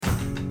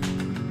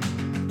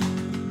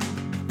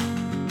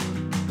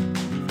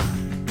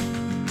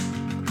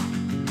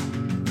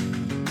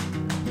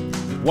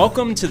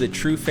Welcome to the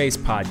True Face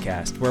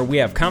Podcast, where we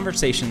have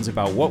conversations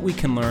about what we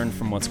can learn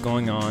from what's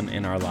going on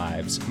in our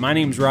lives. My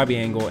name is Robbie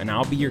Engel, and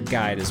I'll be your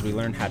guide as we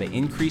learn how to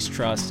increase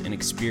trust and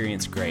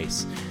experience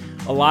grace.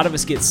 A lot of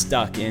us get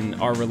stuck in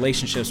our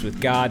relationships with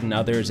God and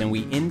others, and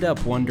we end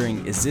up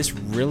wondering, is this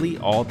really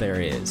all there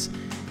is?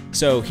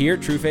 So here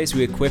at True Face,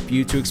 we equip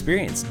you to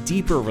experience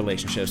deeper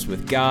relationships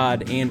with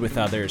God and with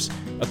others,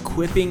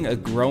 equipping a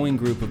growing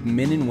group of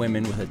men and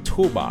women with a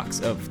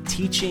toolbox of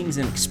teachings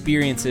and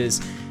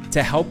experiences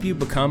to help you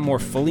become more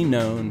fully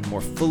known, more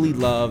fully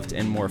loved,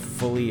 and more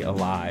fully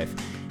alive.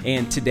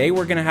 And today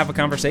we're going to have a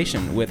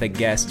conversation with a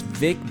guest,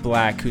 Vic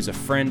Black, who's a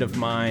friend of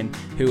mine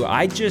who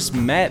I just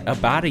met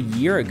about a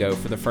year ago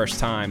for the first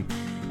time.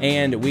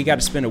 And we got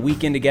to spend a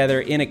weekend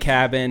together in a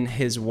cabin.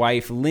 His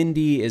wife,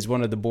 Lindy, is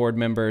one of the board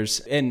members.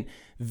 And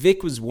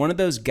Vic was one of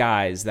those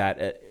guys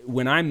that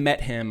when I met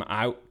him,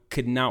 I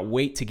could not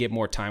wait to get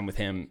more time with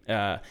him,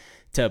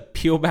 to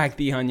peel back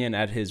the onion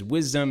at his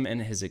wisdom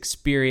and his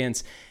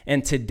experience.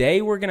 And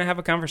today we're going to have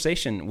a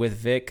conversation with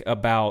Vic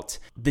about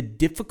the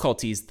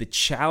difficulties, the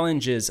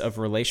challenges of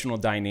relational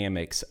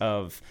dynamics,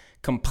 of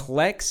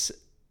complex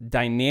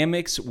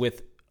dynamics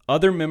with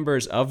other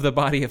members of the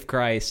body of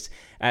Christ,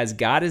 as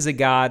God is a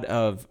God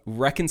of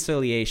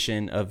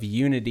reconciliation, of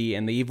unity,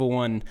 and the evil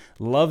one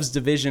loves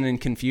division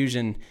and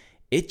confusion.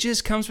 It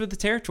just comes with the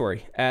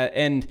territory.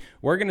 And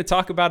we're going to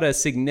talk about a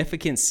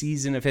significant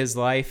season of his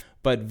life.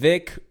 But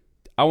Vic,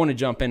 I want to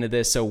jump into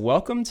this. So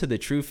welcome to the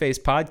True Face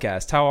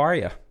Podcast. How are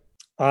you?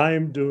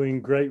 I'm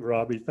doing great,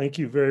 Robbie. Thank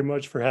you very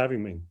much for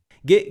having me.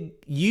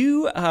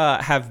 You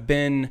have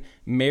been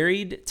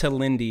married to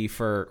Lindy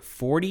for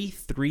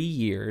 43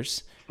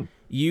 years.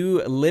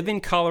 You live in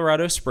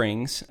Colorado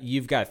Springs.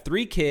 You've got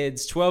 3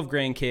 kids, 12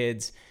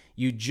 grandkids.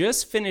 You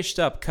just finished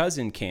up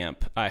cousin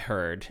camp, I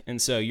heard. And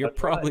so you're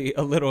probably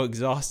a little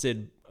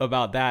exhausted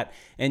about that.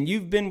 And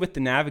you've been with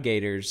the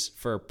Navigators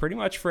for pretty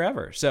much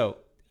forever. So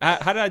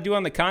how did I do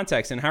on the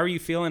context, and how are you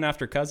feeling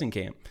after cousin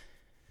camp?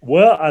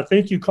 Well, I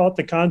think you caught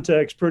the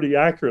context pretty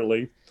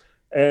accurately.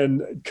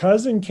 And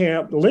cousin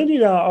camp, Lindy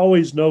and I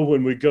always know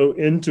when we go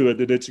into it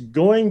that it's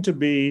going to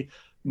be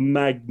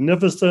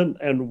magnificent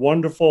and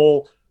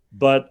wonderful,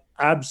 but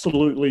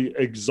absolutely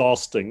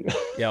exhausting.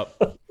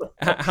 Yep.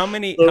 How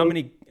many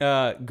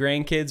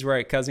grandkids were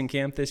at cousin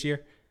camp this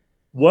year?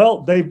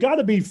 Well, they've got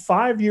to be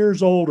 5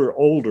 years old or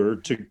older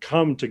to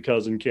come to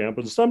cousin camp.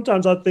 And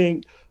sometimes I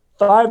think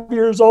 5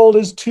 years old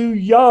is too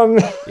young.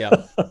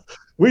 Yeah.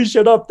 We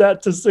should up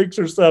that to 6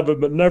 or 7,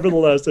 but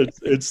nevertheless,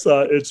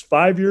 it's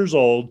 5 years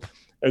old.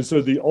 And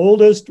so the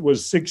oldest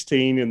was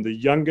 16 and the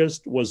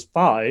youngest was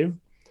 5.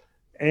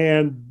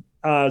 And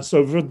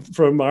so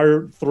from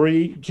our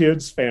 3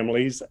 kids'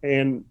 families,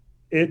 and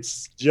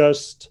it's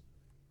just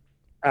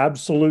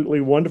absolutely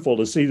wonderful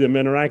to see them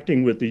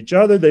interacting with each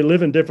other. They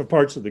live in different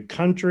parts of the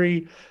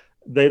country.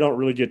 They don't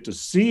really get to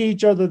see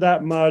each other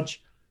that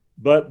much,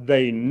 but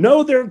they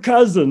know their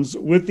cousins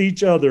with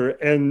each other,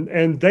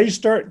 and they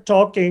start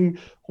talking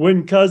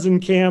when cousin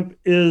camp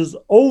is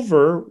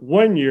over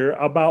one year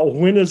about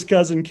when is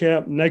cousin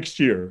camp next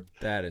year.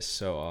 That is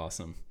so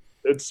awesome.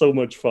 It's so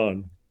much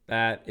fun.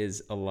 That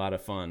is a lot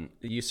of fun.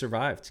 You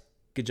survived.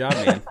 Good job,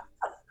 man.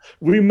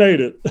 We made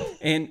it.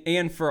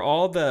 And for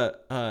all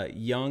the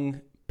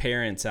young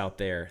parents out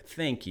there,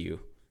 thank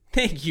you.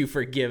 Thank you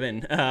for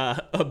giving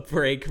a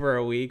break for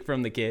a week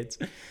from the kids.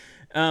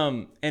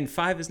 And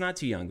 5 is not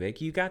too young,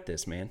 Vic. You got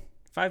this, man.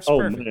 5's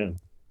perfect. Man.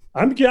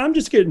 I'm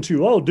just getting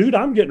too old, dude.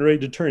 I'm getting ready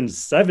to turn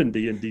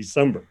 70 in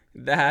December.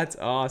 That's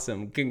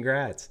awesome.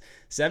 Congrats.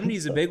 70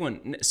 is a big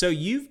one. So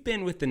you've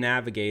been with the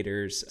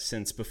Navigators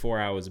since before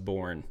I was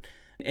born,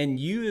 and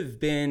you have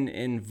been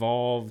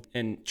involved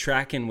in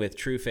tracking with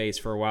True Face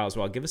for a while as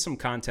well. Give us some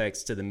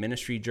context to the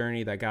ministry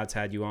journey that God's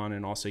had you on,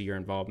 and also your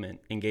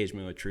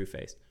engagement with True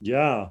Face.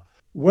 Yeah.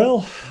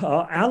 Well,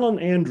 Alan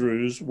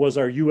Andrews was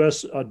our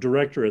U.S.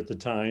 director at the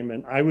time,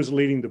 and I was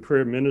leading the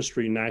prayer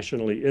ministry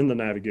nationally in the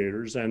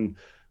Navigators, and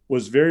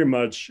was very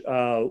much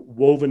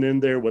woven in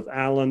there with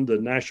Alan, the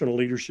national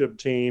leadership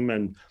team.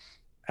 And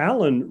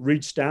Alan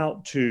reached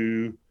out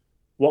to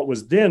what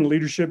was then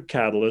Leadership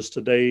Catalyst,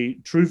 today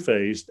True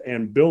Face,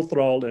 and Bill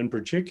Thrall in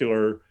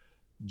particular,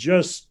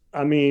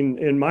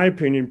 in my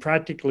opinion,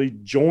 practically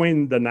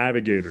joined the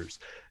Navigators.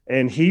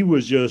 And he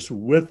was just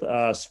with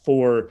us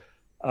for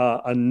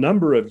a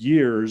number of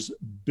years,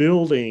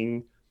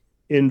 building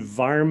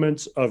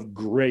environments of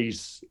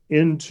grace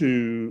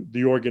into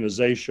the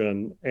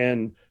organization.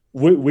 And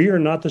we are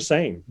not the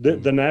same.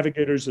 The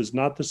Navigators is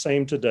not the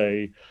same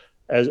today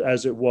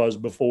as it was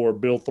before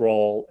Bill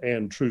Thrall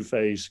and True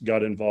Face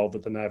got involved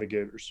with the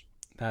Navigators.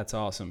 That's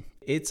awesome.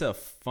 It's a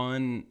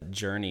fun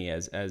journey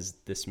as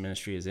this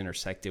ministry has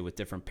intersected with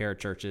different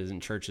parachurches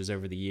and churches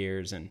over the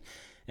years. And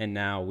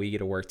now we get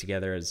to work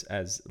together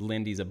as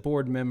Lindy's a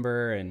board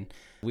member, and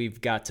we've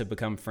got to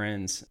become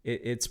friends.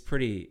 It's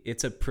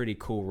a pretty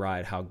cool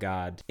ride how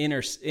God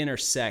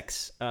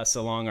intersects us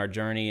along our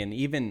journey. And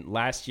even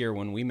last year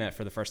when we met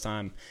for the first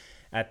time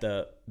at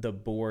the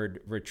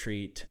board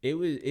retreat. It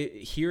was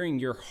hearing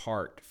your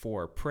heart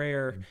for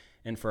prayer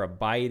and for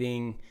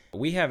abiding.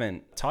 We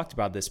haven't talked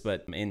about this,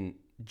 but in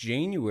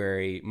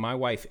January, my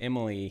wife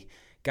Emily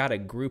got a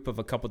group of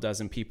a couple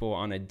dozen people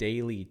on a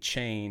daily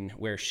chain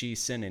where she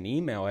sent an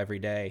email every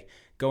day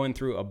going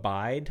through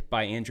Abide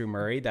by Andrew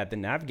Murray that the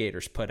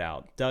Navigators put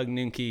out. Doug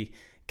Nuhnke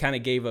kind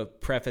of gave a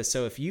preface.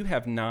 So if you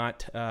have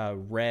not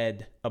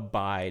read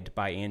Abide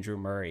by Andrew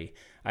Murray,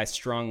 I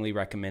strongly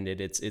recommend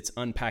it. It's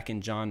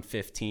unpacking John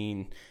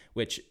 15,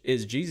 which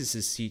is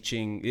Jesus's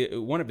teaching,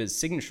 one of his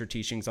signature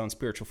teachings on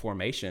spiritual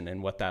formation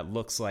and what that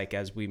looks like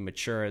as we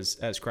mature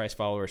as Christ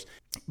followers.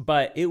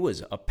 But it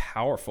was a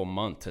powerful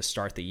month to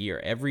start the year.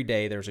 Every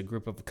day there's a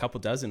group of a couple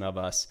dozen of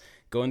us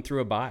going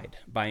through Abide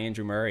by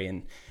Andrew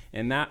Murray.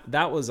 And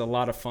that was a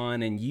lot of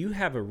fun. And you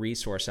have a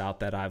resource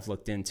out that I've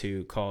looked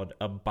into called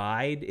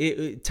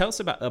Abide. Tell us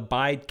about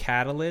Abide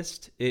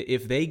Catalyst.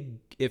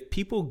 If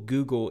people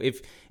Google,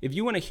 if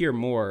you want to hear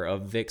more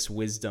of Vic's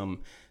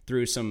wisdom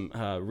through some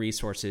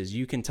resources,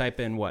 you can type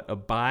in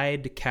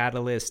Abide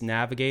Catalyst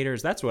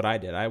Navigators. That's what I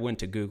did. I went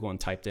to Google and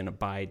typed in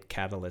Abide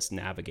Catalyst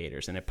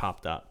Navigators, and it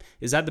popped up.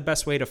 Is that the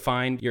best way to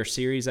find your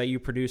series that you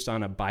produced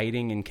on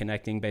abiding and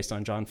connecting based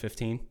on John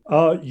 15?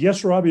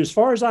 Yes, Robbie. As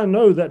far as I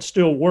know, that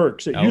still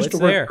works. It used to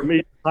work there for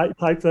me.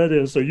 Type that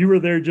in. So you were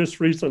there just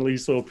recently,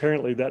 so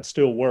apparently that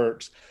still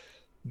works.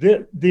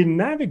 The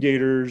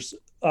Navigators,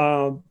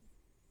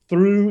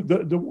 through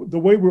the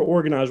way we're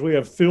organized, we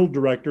have field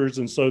directors,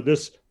 and so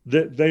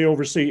they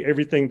oversee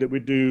everything that we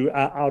do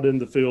out in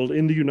the field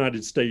in the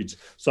United States.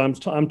 So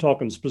I'm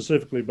talking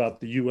specifically about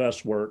the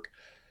U.S. work.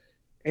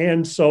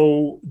 And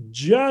so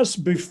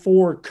just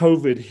before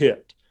COVID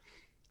hit,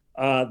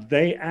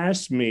 they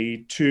asked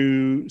me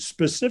to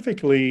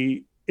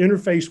specifically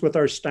interface with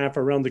our staff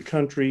around the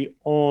country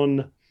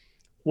on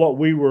what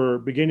we were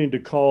beginning to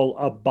call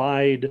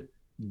Abide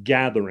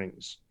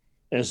gatherings.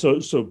 And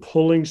so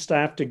pulling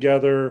staff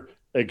together,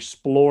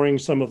 exploring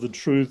some of the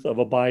truth of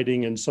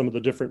abiding and some of the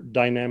different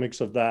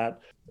dynamics of that.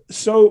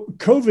 So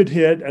COVID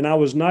hit and I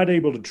was not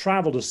able to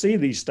travel to see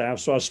these staff.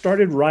 So I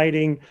started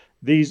writing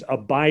these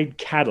Abide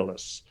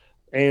catalysts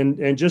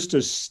and just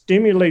to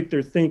stimulate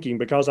their thinking,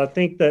 because I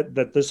think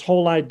that this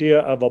whole idea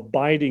of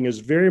abiding is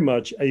very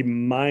much a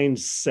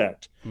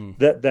mindset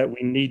that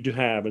we need to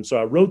have. And so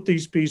I wrote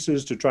these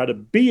pieces to try to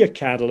be a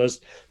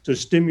catalyst to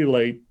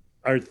stimulate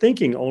our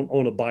thinking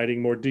on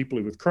abiding more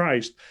deeply with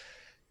Christ.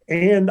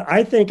 And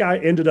I think I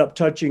ended up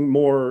touching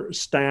more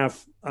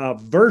staff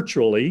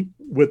virtually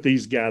with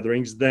these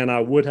gatherings than I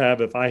would have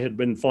if I had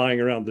been flying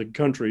around the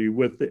country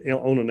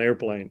on an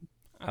airplane.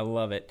 I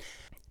love it.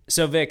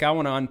 So Vic, I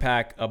want to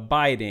unpack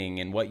abiding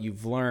and what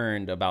you've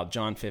learned about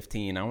John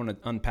 15. I want to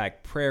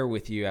unpack prayer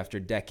with you after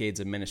decades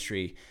of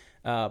ministry.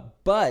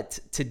 But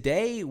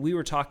today we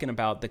were talking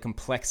about the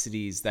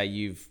complexities that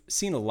you've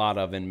seen a lot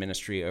of in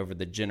ministry over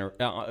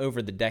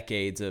the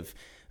decades of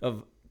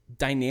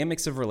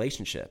dynamics of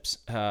relationships,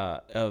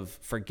 of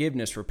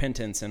forgiveness,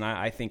 repentance. And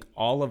I think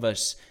all of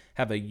us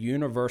have a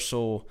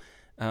universal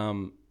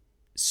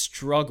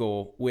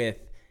struggle with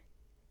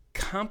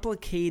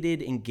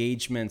complicated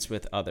engagements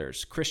with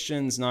others,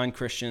 Christians,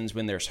 non-Christians,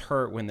 when there's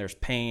hurt, when there's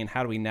pain.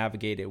 How do we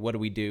navigate it? What do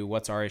we do?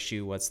 What's our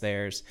issue? What's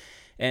theirs?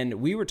 And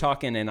we were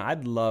talking, and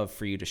I'd love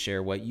for you to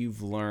share what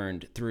you've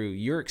learned through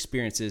your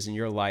experiences in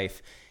your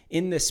life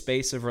in this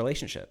space of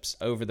relationships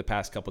over the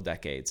past couple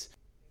decades.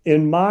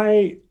 In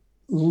my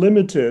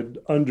limited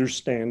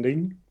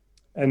understanding,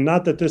 and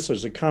not that this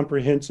is a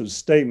comprehensive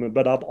statement,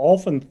 but I've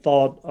often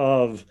thought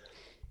of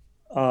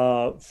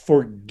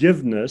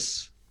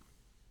forgiveness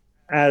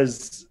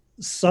as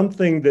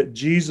something that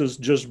Jesus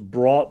just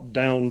brought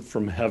down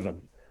from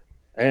heaven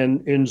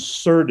and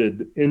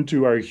inserted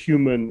into our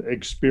human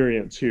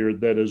experience here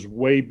that is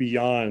way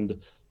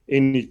beyond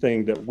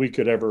anything that we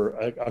could ever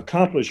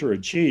accomplish or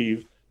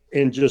achieve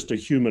in just a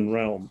human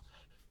realm.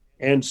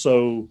 And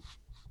so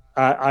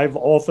I've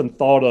often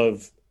thought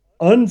of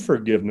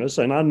unforgiveness,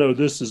 and I know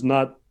this is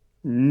not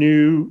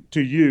new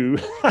to you,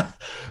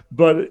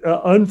 but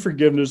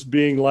unforgiveness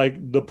being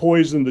like the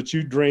poison that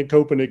you drink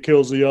hoping it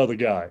kills the other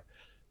guy.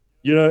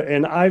 You know,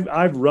 and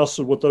I've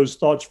wrestled with those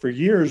thoughts for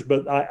years,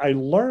 but I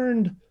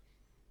learned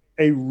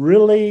a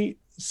really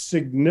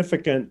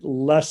significant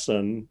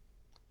lesson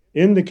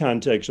in the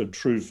context of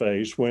True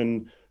Faith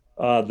when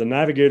the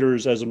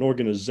Navigators as an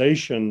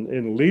organization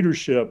in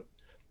leadership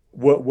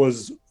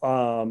was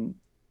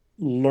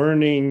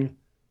learning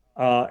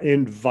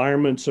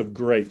environments of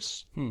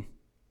grace.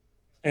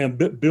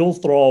 And Bill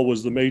Thrall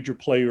was the major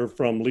player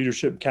from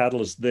Leadership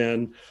Catalyst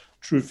then,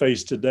 True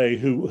Faith today,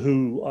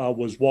 who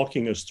was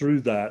walking us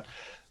through that.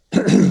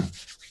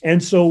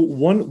 And so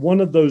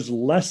one of those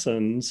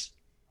lessons,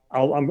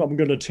 I'm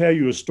going to tell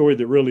you a story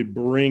that really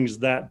brings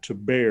that to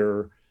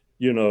bear,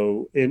 you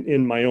know,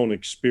 in my own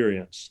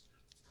experience.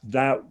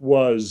 That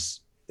was,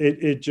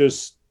 it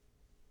just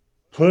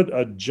put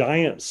a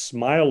giant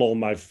smile on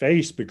my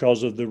face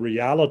because of the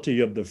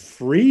reality of the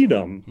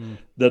freedom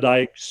that I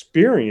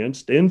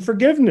experienced in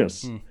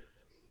forgiveness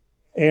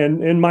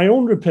and in my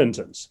own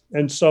repentance.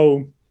 And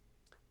so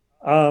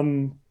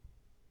Um,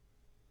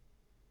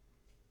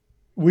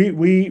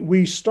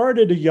 we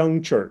started a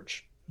young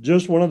church,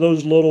 just one of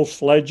those little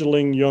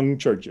fledgling young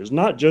churches,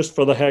 not just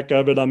for the heck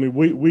of it. I mean,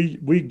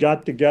 we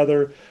got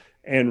together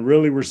and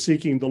really were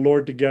seeking the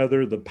Lord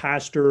together. The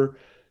pastor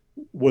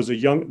was a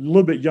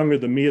little bit younger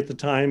than me at the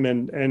time,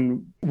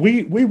 and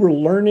we were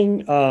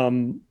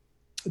learning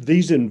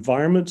these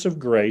environments of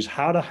grace,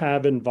 how to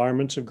have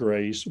environments of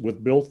grace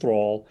with Bill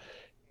Thrall.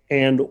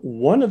 And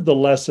one of the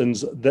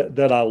lessons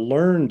that I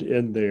learned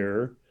in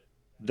there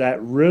that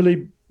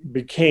really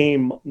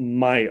became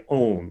my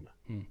own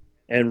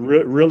and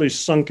really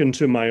sunk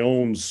into my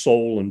own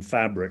soul and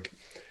fabric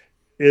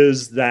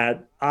is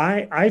that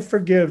I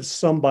forgive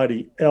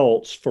somebody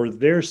else for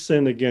their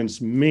sin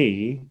against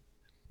me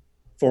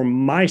for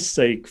my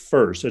sake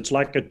first. It's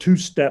like a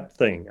two-step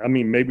thing. I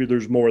mean, maybe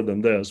there's more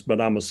than this,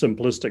 but I'm a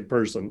simplistic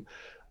person.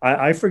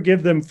 I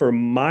forgive them for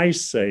my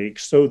sake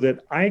so that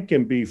I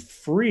can be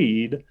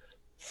freed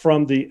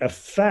from the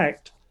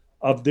effect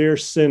of their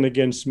sin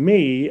against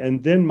me,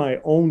 and then my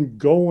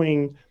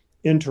ongoing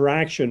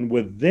interaction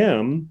with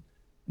them,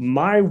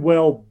 my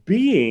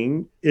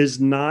well-being is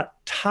not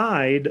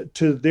tied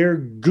to their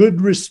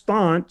good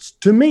response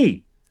to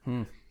me.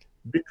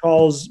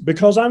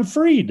 Because I'm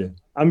freed.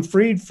 I'm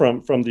freed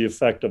from the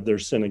effect of their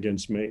sin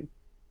against me.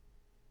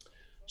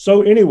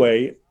 So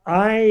anyway,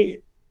 I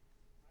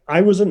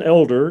was an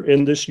elder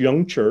in this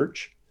young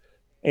church,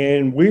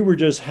 and we were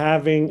just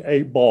having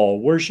a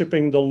ball,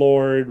 worshiping the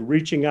Lord,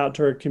 reaching out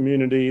to our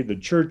community. The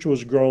church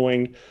was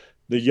growing.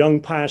 The young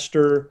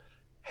pastor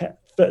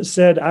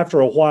said after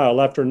a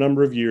while, after a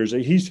number of years,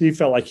 that he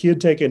felt like he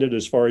had taken it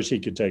as far as he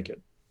could take it.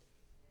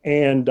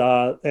 And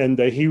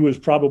that he was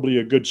probably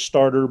a good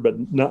starter, but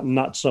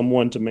not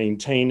someone to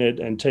maintain it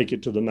and take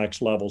it to the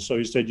next level. So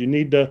he said, you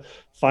need to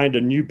find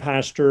a new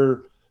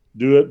pastor,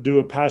 do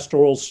a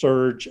pastoral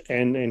search,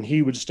 and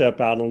he would step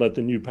out and let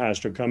the new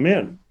pastor come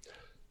in.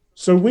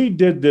 So we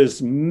did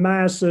this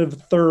massive,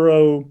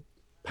 thorough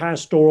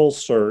pastoral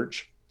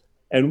search.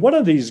 And one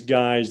of these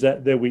guys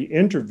that we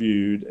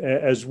interviewed,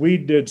 as we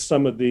did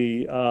some of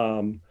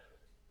the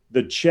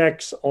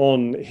checks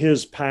on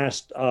his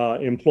past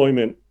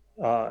employment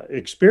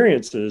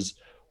experiences,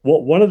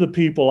 one of the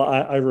people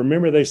I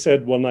remember, they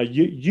said, well, now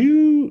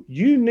you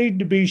need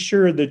to be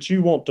sure that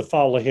you want to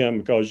follow him,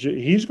 because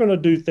he's going to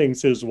do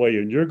things his way,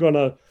 and you're going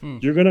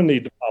to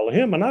need to follow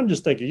him. And I'm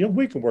just thinking,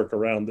 we can work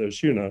around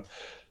this,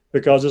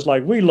 because it's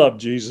like, we love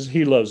Jesus,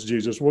 he loves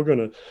Jesus. We're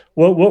going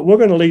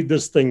to lead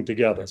this thing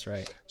together. That's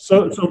right.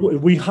 So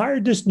we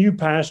hired this new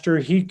pastor.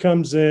 He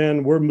comes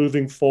in, we're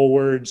moving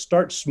forward,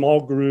 start small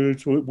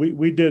groups.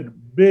 We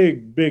did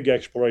big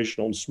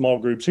exploration on small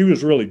groups. He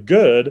was really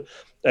good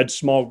at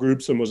small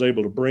groups and was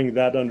able to bring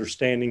that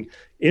understanding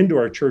into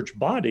our church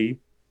body.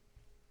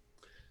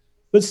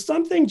 But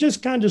something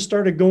just kind of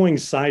started going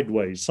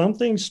sideways.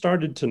 Something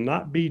started to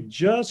not be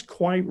just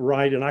quite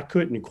right, and I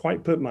couldn't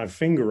quite put my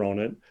finger on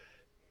it.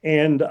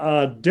 And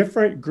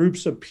different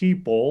groups of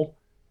people,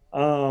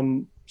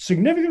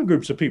 significant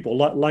groups of people,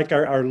 like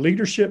our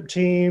leadership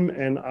team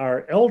and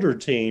our elder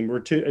team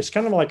were two. It's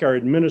kind of like our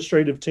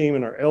administrative team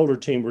and our elder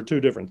team were two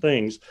different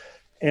things.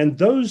 And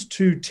those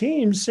two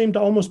teams seemed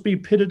to almost be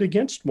pitted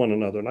against one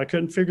another. And I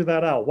couldn't figure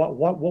that out.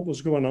 What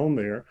was going on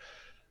there?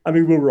 I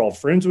mean, we were all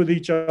friends with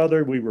each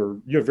other. We were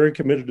very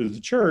committed to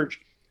the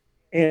church.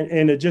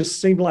 And it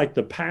just seemed like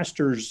the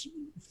pastor's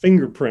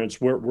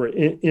fingerprints were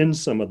in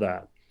some of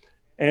that.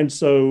 And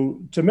so,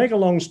 to make a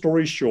long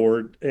story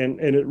short, and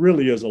it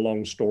really is a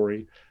long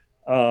story,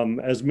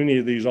 as many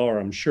of these are,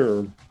 I'm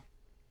sure,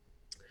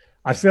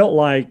 I felt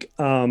like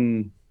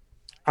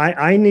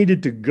I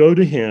needed to go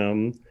to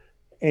him,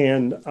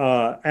 and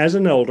as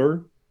an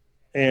elder,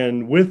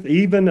 and with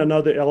even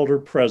another elder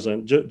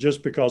present,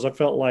 just because I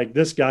felt like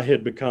this guy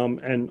had become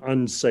an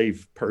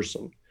unsafe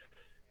person.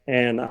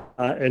 And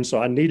so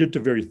I needed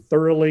to very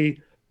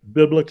thoroughly,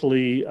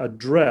 biblically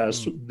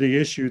address the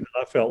issue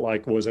that I felt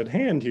like was at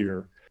hand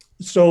here.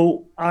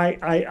 So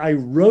I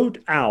wrote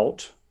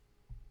out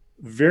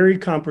very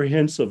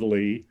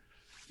comprehensively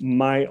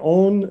my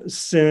own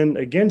sin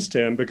against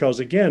him, because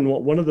again,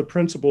 one of the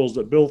principles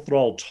that Bill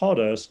Thrall taught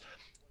us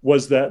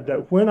was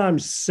that when I'm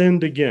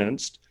sinned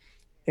against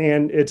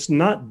and it's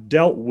not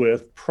dealt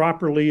with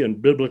properly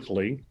and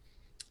biblically,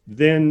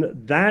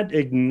 then that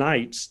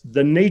ignites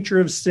the nature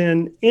of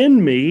sin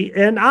in me,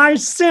 and I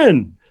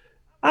sin.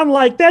 I'm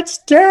like, that's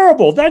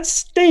terrible. That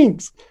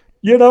stinks.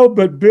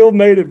 But Bill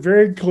made it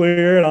very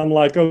clear. And I'm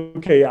like,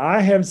 okay,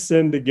 I have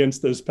sinned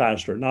against this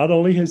pastor. Not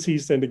only has he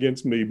sinned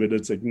against me, but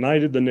it's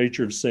ignited the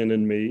nature of sin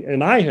in me,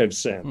 and I have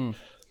sinned.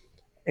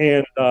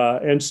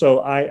 And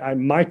so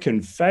my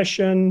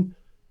confession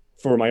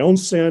for my own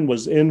sin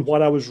was in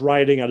what I was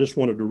writing. I just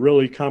wanted to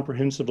really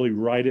comprehensively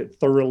write it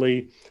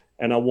thoroughly.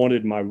 And I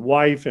wanted my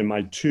wife and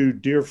my two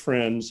dear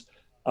friends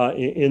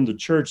in the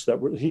church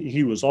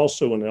he was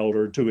also an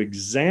elder, to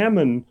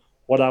examine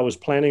what I was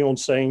planning on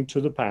saying to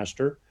the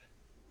pastor,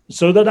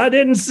 so that I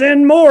didn't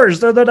sin more,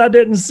 so that I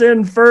didn't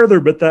sin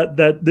further, but that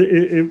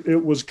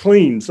it was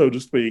clean, so to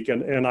speak,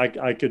 and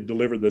I could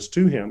deliver this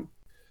to him.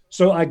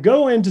 So I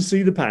go in to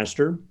see the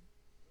pastor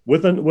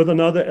with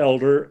another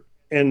elder,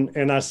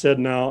 and I said,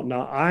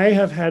 now I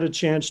have had a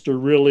chance to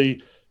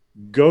really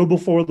go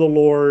before the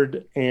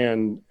Lord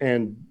and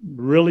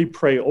really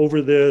pray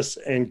over this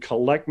and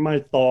collect my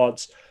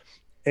thoughts,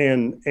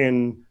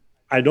 and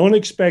I don't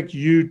expect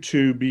you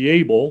to be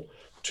able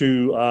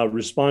to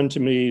respond to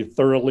me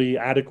thoroughly,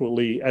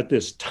 adequately at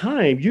this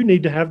time. You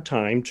need to have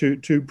time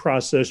to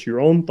process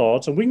your own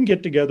thoughts, and we can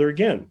get together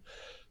again.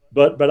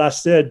 But I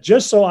said,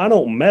 just so I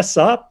don't mess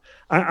up,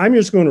 I'm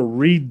just going to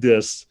read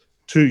this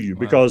to you,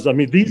 because I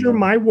mean, these are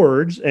my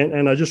words,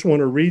 and I just want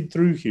to read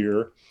through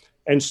here.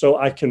 And so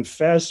I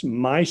confess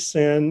my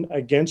sin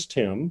against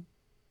him.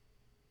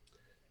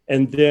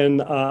 And then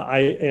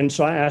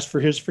so I asked for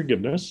his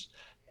forgiveness.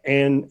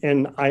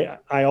 And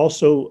I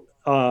also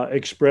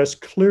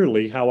expressed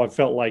clearly how I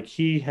felt like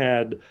he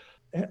had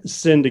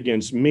sinned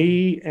against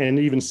me and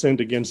even sinned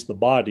against the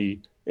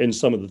body in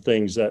some of the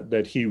things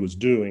that he was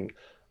doing.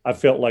 I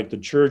felt like the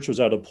church was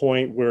at a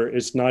point where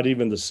it's not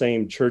even the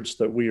same church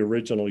that we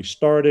originally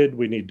started.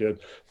 We need to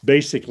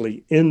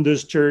basically end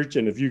this church.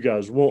 And if you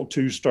guys want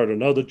to start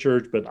another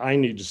church, but I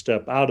need to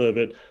step out of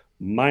it,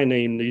 my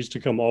name needs to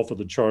come off of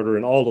the charter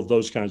and all of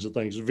those kinds of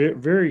things. Very,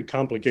 very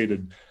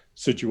complicated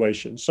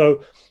situation.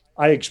 So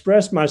I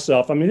expressed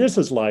myself. I mean, this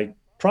is like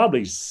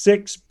probably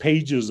 6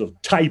 pages of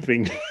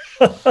typing.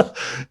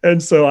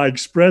 And so I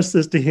expressed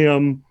this to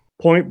him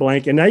point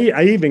blank, and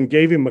I even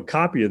gave him a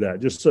copy of that,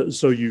 just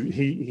so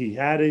he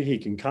had it. He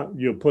can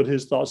put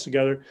his thoughts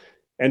together.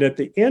 And at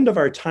the end of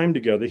our time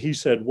together, he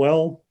said,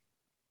 "Well,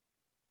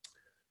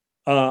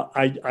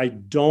 I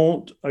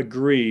don't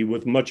agree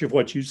with much of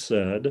what you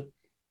said,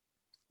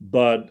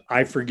 but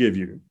I forgive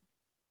you."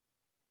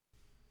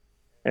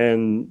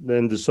 And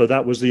then so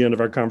that was the end of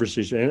our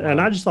conversation.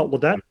 And I just thought,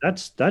 well,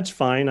 that's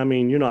fine. I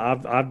mean,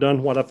 I've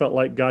done what I felt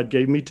like God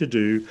gave me to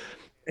do.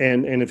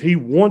 And if he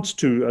wants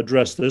to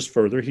address this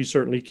further, he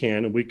certainly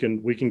can, and we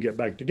can get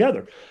back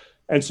together.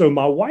 And so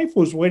my wife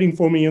was waiting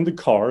for me in the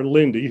car,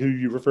 Lindy, who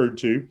you referred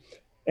to,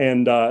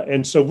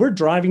 and so we're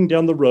driving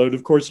down the road.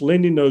 Of course,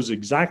 Lindy knows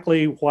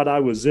exactly what I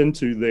was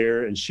into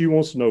there, and she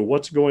wants to know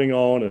what's going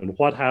on and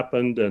what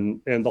happened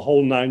and the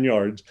whole 9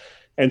 yards.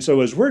 And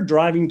so as we're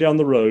driving down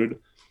the road,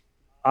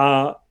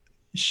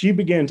 she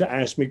began to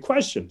ask me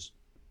questions,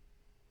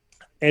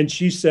 and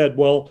she said,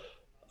 "Well,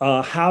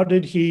 how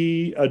did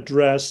he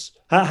address?"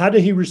 How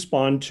did he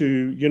respond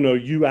to,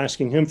 you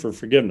asking him for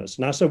forgiveness?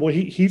 And I said, well,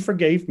 he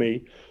forgave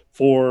me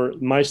for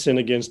my sin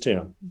against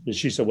him. And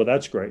she said, well,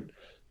 that's great.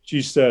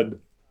 She said,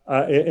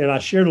 and I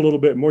shared a little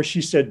bit more.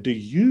 She said, do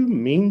you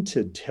mean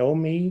to tell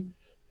me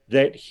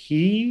that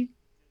he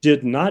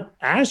did not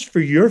ask for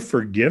your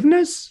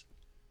forgiveness?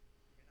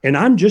 And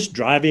I'm just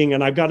driving,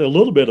 and I've got a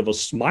little bit of a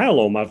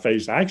smile on my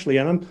face, actually.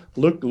 And I'm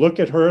look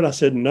at her, and I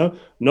said,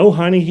 no,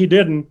 honey, he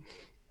didn't.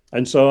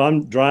 And so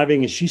I'm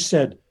driving, and she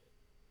said,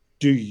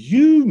 do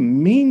you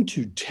mean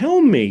to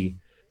tell me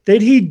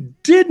that he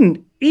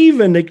didn't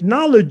even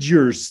acknowledge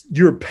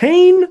your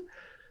pain?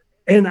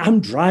 And I'm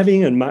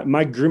driving, and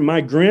my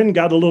grin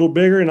got a little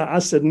bigger, and I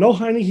said, no,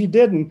 honey, he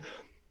didn't.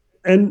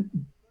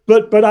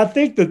 But I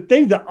think the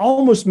thing that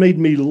almost made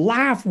me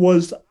laugh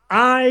was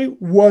I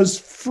was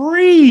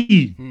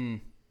free.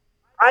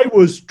 I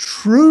was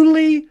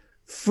truly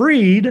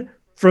freed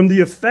from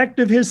the effect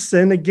of his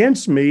sin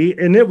against me.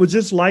 And it was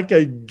just like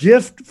a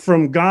gift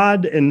from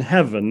God in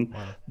heaven.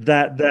 Wow.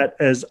 that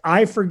as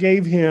I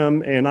forgave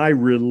him and I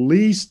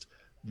released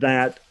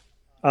that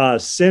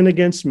sin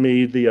against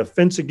me, the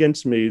offense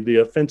against me, the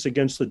offense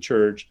against the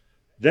church,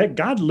 that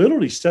God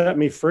literally set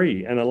me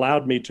free and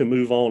allowed me to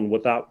move on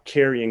without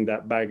carrying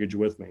that baggage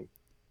with me.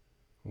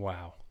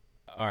 Wow.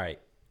 All right.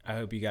 I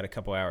hope you got a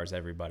couple hours,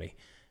 everybody.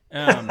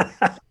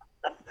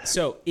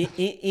 So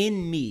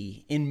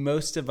in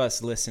most of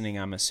us listening,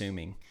 I'm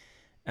assuming,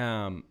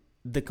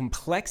 the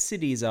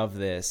complexities of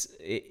this,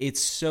 it's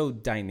so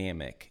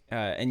dynamic.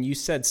 And you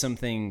said some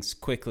things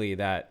quickly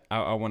that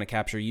I want to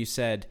capture. You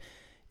said,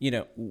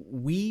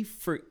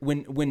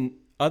 when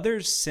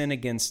others sin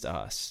against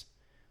us,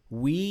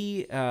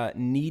 we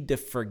need to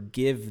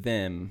forgive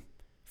them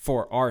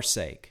for our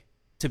sake,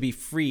 to be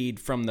freed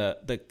from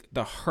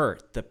the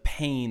hurt, the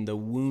pain, the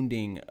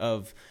wounding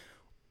of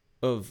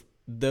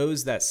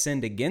those that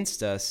sinned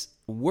against us.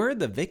 We're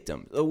the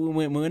victim.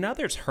 When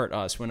others hurt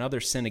us, when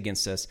others sin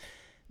against us,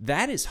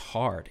 that is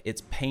hard.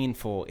 It's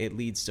painful. It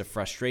leads to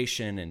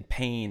frustration and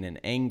pain and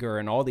anger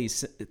and all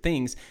these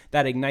things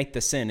that ignite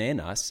the sin in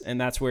us. And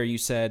that's where you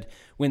said,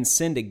 when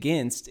sinned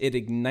against, it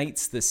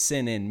ignites the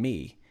sin in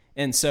me.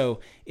 And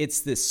so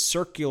it's this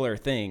circular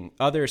thing.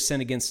 Others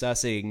sin against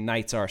us, it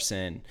ignites our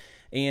sin.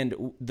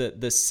 And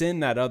the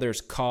sin that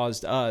others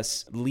caused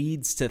us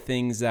leads to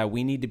things that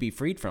we need to be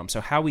freed from.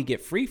 So how we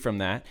get free from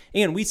that,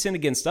 and we sin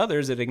against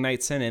others, it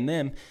ignites sin in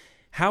them.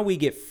 How we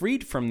get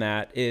freed from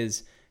that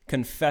is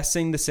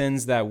confessing the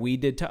sins that we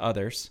did to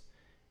others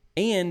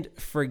and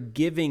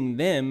forgiving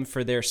them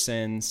for their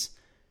sins,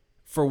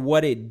 for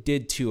what it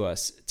did to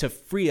us, to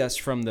free us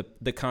from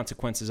the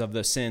consequences of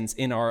those sins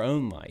in our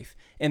own life.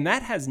 And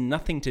that has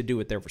nothing to do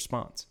with their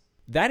response.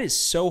 that is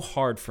so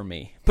hard for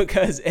me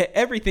because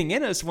everything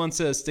in us wants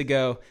us to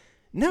go,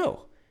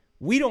 no,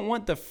 we don't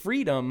want the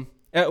freedom.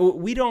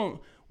 We don't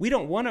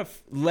want to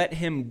let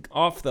him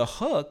off the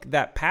hook,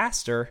 that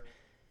pastor,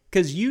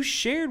 because you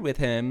shared with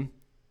him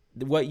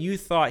what you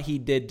thought he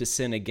did to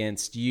sin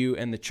against you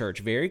and the church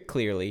very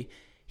clearly.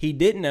 He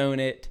didn't own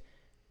it,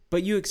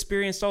 but you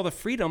experienced all the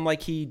freedom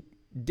like he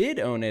did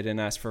own it and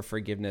ask for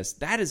forgiveness.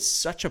 That is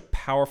such a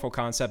powerful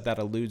concept that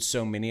eludes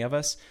so many of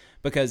us,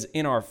 because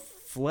in our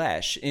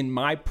flesh, in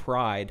my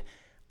pride,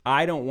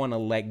 I don't want to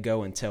let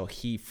go until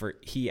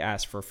he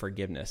asks for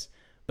forgiveness.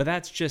 But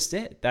that's just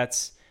it.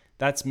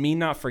 That's me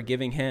not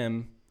forgiving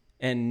him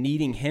and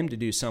needing him to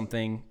do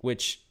something,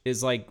 which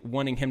is like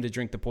wanting him to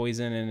drink the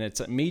poison and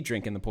it's me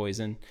drinking the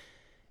poison,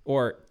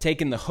 or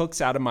taking the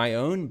hooks out of my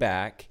own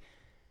back.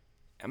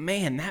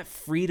 Man, that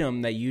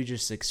freedom that you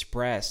just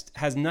expressed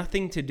has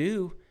nothing to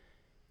do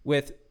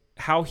with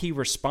how he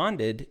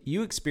responded.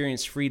 You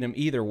experienced freedom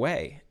either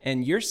way.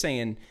 And you're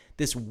saying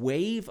this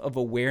wave of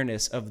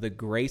awareness of the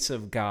grace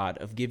of God,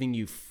 of giving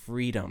you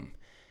freedom,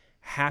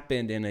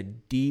 happened in a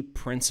deep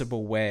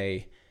principle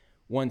way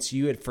once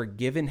you had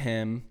forgiven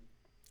him,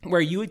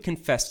 where you had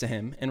confessed to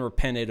him and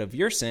repented of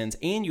your sins,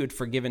 and you had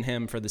forgiven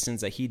him for the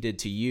sins that he did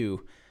to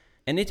you.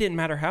 And it didn't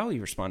matter how he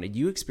responded.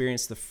 You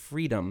experienced the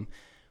freedom,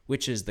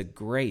 which is the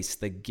grace,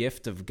 the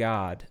gift of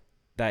God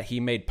that he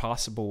made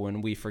possible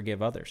when we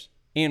forgive others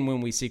and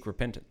when we seek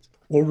repentance.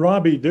 Well,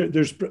 Robbie,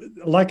 there's,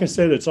 like I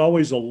said, it's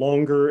always a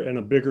longer and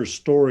a bigger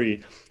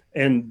story.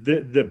 And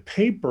the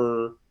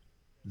paper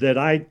that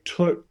I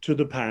took to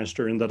the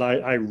pastor and that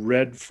I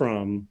read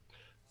from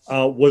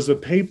was a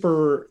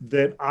paper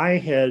that I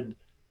had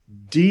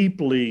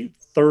deeply,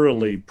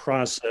 thoroughly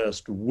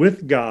processed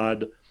with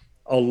God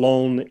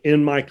alone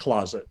in my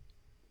closet.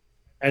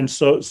 And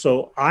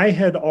so I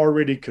had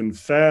already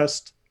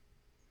confessed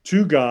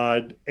to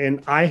God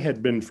and I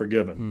had been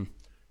forgiven.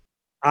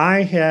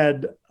 I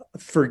had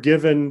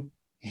forgiven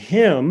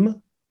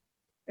him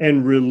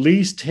and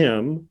released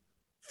him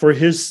for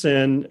his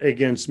sin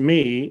against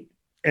me,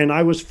 and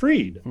I was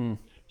freed.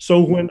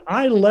 So when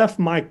I left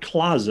my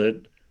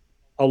closet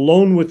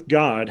alone with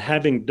God,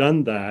 having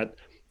done that,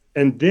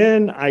 and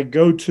then I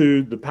go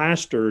to the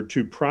pastor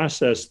to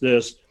process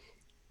this,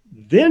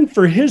 then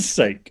for his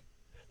sake.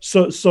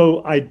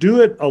 So I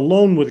do it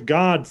alone with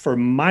God for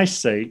my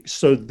sake.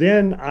 So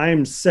then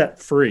I'm set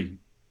free.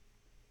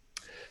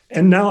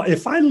 And now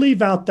if I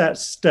leave out that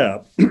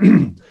step,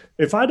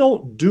 if I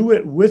don't do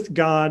it with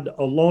God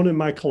alone in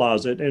my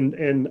closet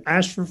and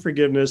ask for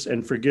forgiveness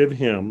and forgive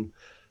him,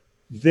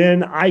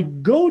 then I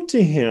go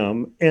to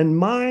him and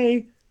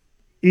my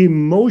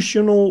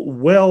emotional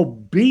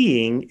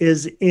well-being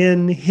is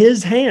in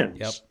his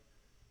hands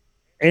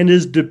and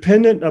is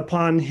dependent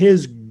upon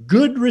his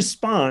good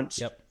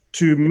response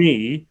to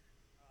me,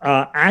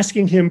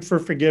 asking him for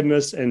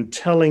forgiveness and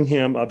telling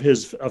him of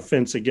his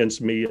offense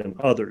against me and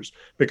others,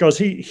 because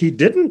he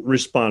didn't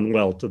respond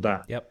well to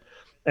that.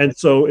 And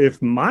so if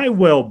my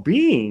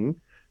well-being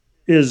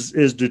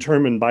is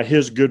determined by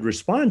his good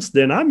response,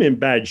 then I'm in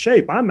bad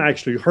shape. I'm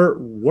actually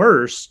hurt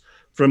worse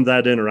from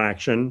that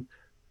interaction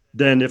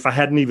than if I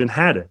hadn't even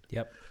had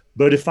it.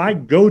 But if I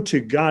go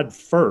to God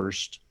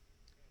first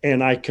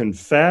and I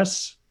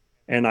confess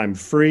and I'm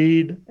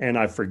freed and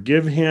I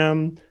forgive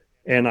him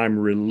and I'm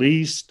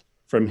released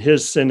from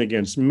his sin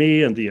against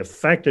me and the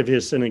effect of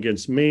his sin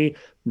against me,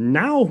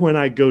 now when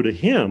I go to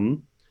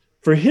him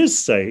for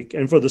his sake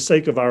and for the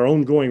sake of our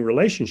ongoing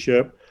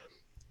relationship,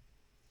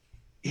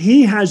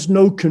 he has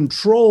no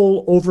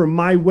control over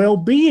my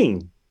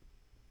well-being.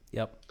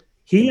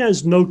 He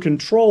has no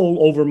control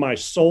over my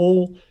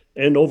soul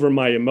and over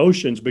my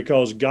emotions,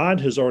 because God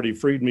has already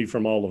freed me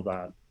from all of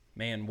that.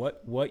 Man,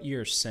 what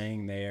you're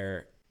saying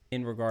there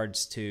in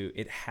regards to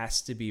it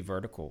has to be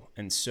vertical.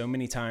 And so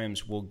many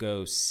times we'll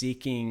go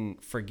seeking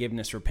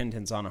forgiveness,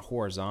 repentance on a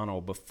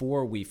horizontal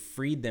before we've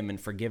freed them and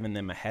forgiven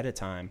them ahead of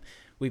time.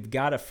 We've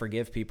got to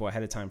forgive people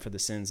ahead of time for the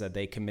sins that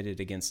they committed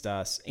against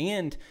us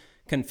and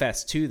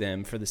confess to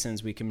them for the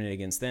sins we committed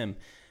against them.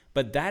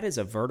 But that is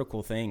a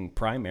vertical thing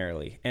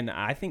primarily. And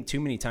I think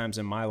too many times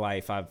in my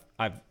life,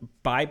 I've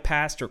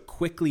bypassed or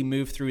quickly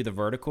moved through the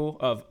vertical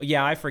of,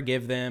 I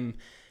forgive them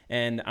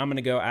and I'm going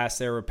to go ask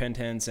their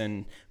repentance.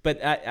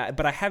 But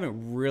I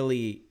haven't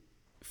really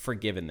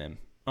forgiven them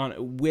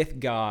with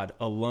God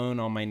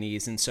alone on my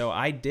knees. And so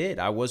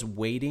I was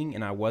waiting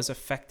and I was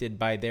affected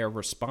by their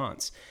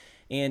response.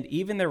 And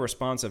even their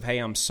response of, hey,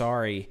 I'm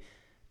sorry,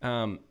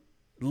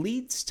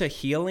 leads to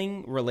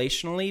healing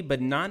relationally,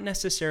 but not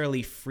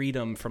necessarily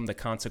freedom from the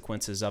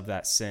consequences of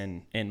that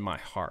sin in my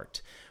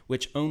heart,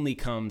 which only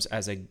comes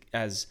as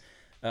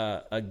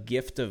a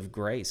gift of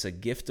grace, a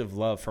gift of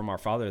love from our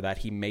Father, that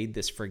he made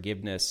this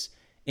forgiveness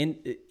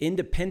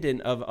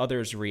independent of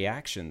others'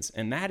 reactions.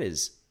 And that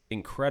is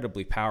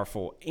incredibly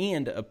powerful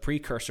and a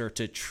precursor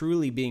to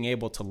truly being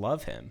able to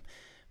love him,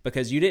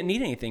 because you didn't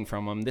need anything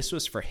from him. This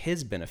was for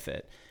his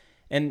benefit.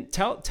 And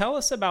tell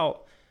us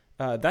about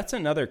that's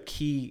another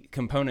key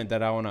component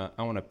that I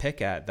want to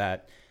pick at,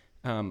 that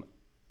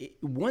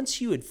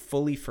once you had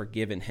fully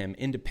forgiven him,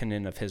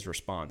 independent of his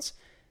response,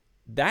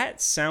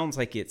 that sounds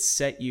like it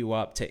set you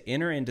up to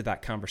enter into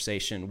that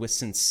conversation with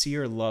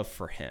sincere love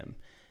for him,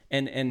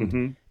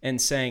 and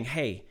saying,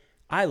 "Hey,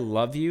 I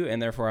love you,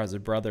 and therefore, as a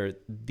brother,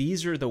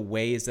 these are the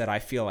ways that I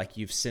feel like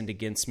you've sinned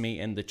against me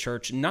and the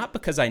church, not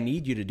because I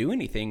need you to do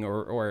anything,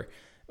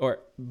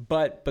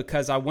 but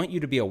because I want you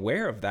to be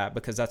aware of that,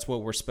 because that's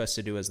what we're supposed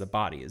to do as the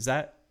body." Is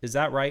that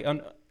right?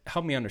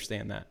 Help me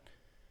understand that.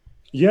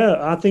 Yeah,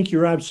 I think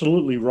you're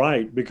absolutely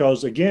right.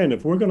 Because again,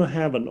 if we're going to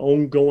have an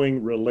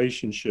ongoing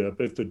relationship,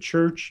 if that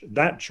church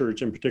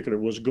in particular,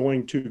 was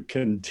going to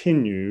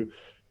continue,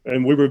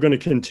 and we were going to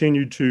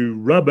continue to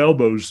rub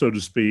elbows, so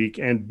to speak,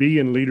 and be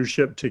in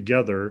leadership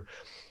together,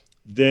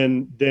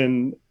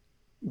 then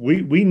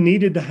we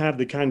needed to have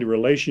the kind of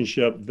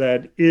relationship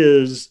that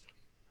is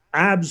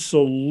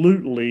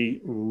absolutely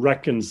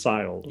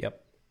reconciled. Yep.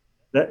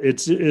 That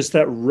it's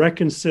that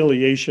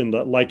reconciliation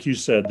that, like you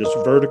said, this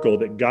vertical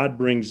that God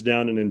brings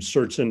down and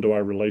inserts into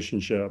our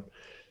relationship.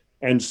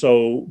 And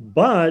so,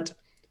 but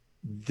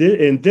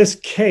in this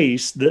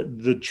case,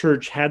 the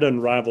church had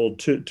unraveled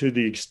to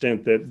the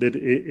extent that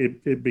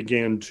it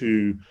began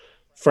to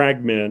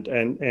fragment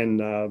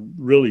and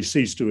really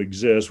cease to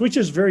exist, which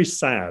is very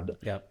sad.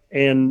 Yeah.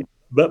 And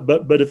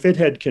but if it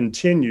had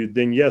continued,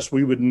 then yes,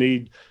 we would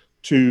need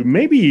to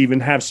maybe even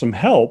have some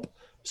help,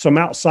 some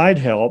outside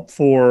help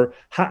for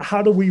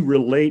how do we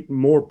relate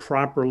more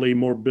properly,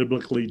 more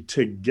biblically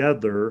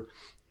together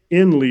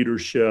in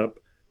leadership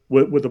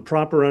with a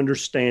proper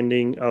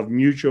understanding of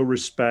mutual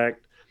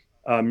respect,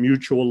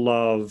 mutual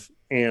love,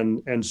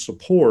 and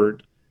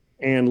support,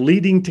 and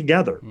leading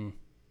together.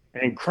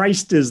 And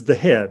Christ is the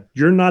head.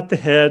 You're not the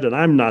head, and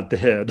I'm not the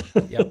head.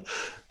 Yep.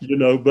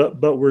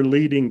 But we're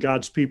leading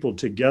God's people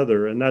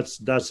together, and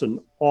that's an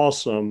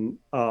awesome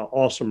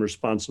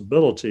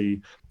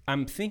responsibility.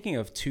 I'm thinking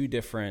of two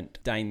different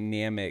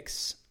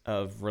dynamics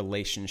of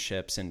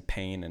relationships and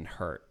pain and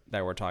hurt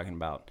that we're talking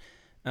about.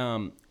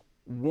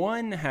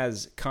 One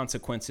has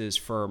consequences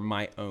for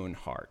my own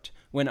heart.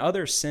 When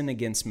others sin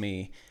against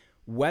me,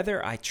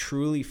 whether I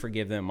truly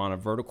forgive them on a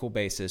vertical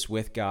basis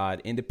with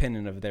God,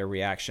 independent of their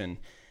reaction,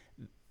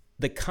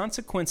 the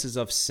consequences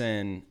of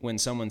sin, when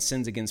someone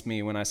sins against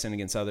me, when I sin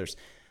against others,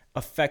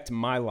 affect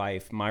my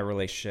life, my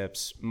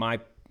relationships, my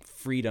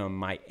freedom,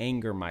 my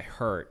anger, my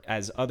hurt.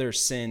 As other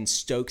sin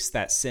stokes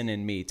that sin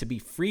in me. To be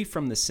free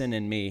from the sin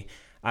in me,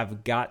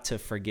 I've got to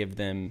forgive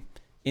them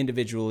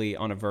individually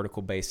on a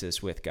vertical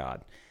basis with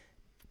God.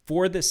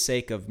 For the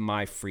sake of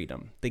my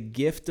freedom, the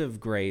gift of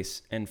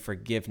grace and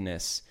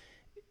forgiveness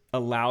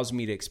allows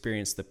me to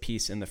experience the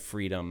peace and the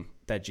freedom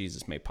that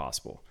Jesus made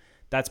possible.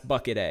 That's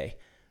bucket A.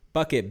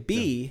 Bucket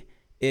B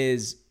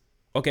is,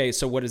 okay,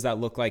 so what does that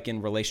look like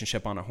in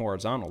relationship on a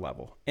horizontal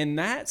level? And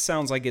that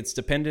sounds like it's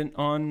dependent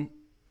on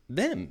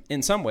them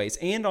in some ways,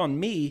 and on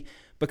me,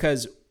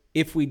 because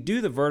if we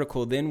do the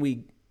vertical, then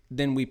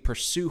we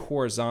pursue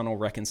horizontal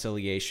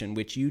reconciliation,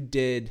 which you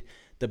did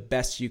the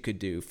best you could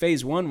do.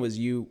 Phase one was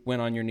you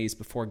went on your knees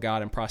before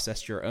God and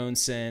processed your own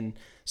sin,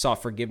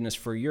 sought forgiveness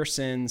for your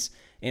sins,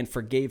 and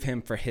forgave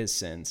him for his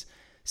sins.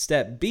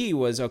 Step B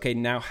was, okay,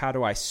 now how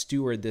do I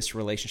steward this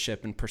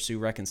relationship and pursue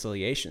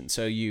reconciliation?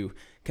 So you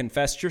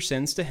confessed your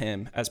sins to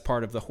him as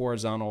part of the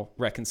horizontal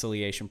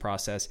reconciliation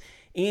process,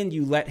 and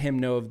you let him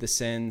know of the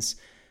sins,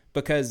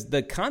 because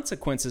the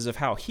consequences of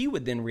how he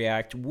would then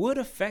react would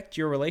affect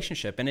your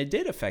relationship. And it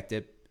did affect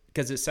it,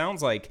 because it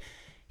sounds like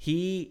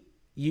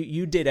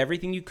you did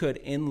everything you could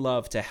in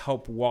love to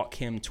help walk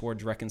him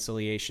towards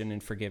reconciliation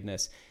and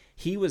forgiveness.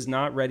 He was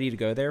not ready to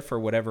go there for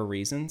whatever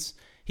reasons.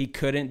 He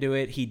couldn't do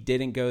it. He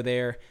didn't go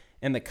there.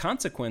 And the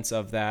consequence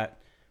of that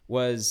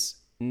was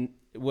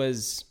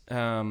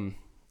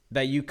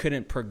that you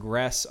couldn't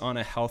progress on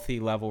a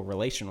healthy level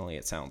relationally,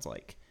 it sounds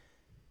like.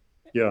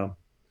 Yeah.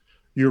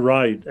 You're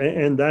right.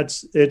 And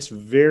it's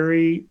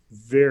very,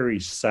 very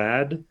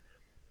sad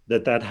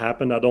that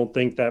happened. I don't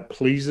think that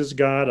pleases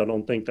God. I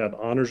don't think that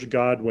honors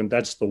God when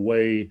that's the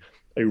way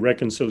a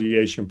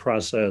reconciliation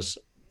process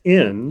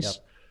ends. Yep.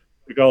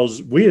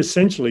 Because we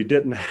essentially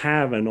didn't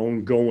have an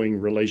ongoing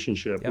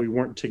relationship. Yep. We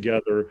weren't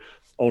together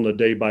on a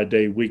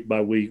day-by-day,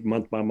 week-by-week,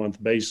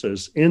 month-by-month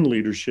basis in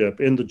leadership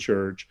in the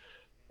church.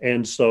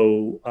 And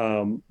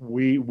so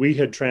we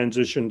had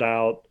transitioned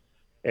out,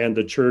 and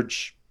the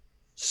church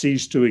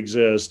ceased to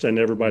exist, and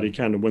everybody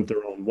kind of went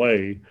their own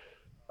way.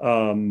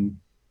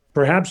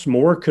 Perhaps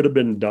more could have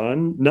been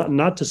done,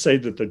 not to say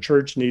that the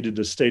church needed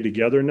to stay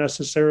together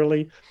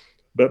necessarily,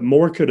 but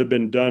more could have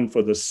been done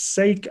for the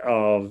sake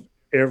of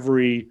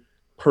every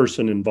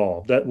person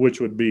involved, that which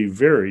would be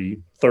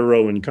very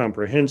thorough and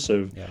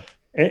comprehensive. Yeah.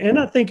 And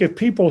I think if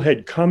people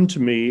had come to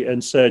me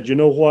and said, you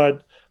know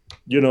what,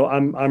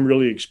 I'm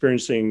really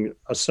experiencing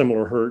a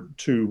similar hurt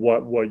to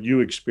what you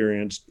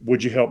experienced,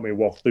 would you help me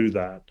walk through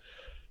that?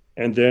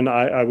 And then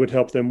I would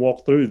help them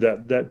walk through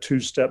that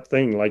two-step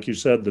thing, like you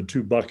said, the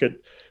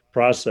two-bucket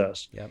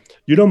process. Yep.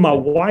 My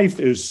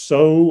wife is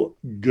so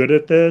good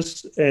at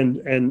this, and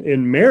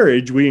in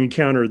marriage, we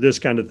encounter this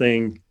kind of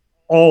thing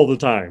all the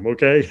time.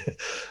 Okay.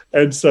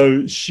 And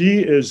so she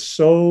is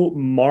so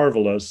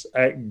marvelous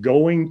at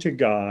going to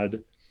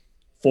God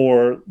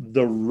for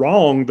the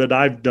wrong that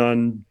I've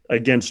done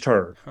against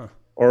her,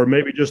 or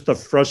maybe just the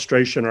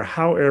frustration or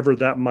however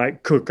that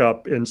might cook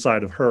up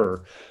inside of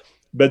her.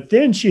 But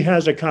then she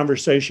has a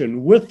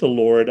conversation with the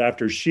Lord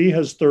after she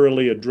has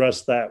thoroughly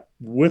addressed that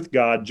with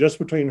God, just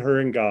between her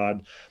and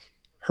God.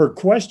 Her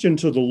question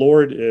to the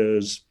Lord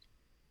is,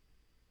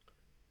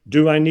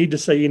 do I need to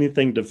say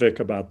anything to Vic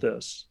about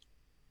this?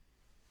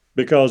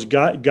 Because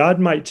God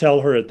might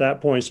tell her at that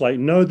point, it's like,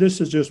 no,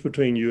 this is just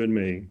between you and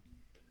me.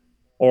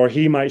 Or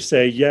he might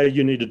say, yeah,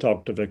 you need to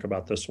talk to Vic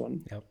about this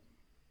one. Yep.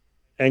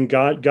 And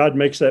God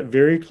makes that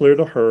very clear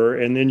to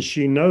her. And then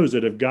she knows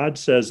that if God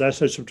says that's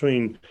just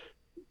between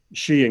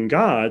she and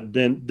God,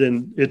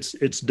 then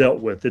it's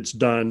dealt with. It's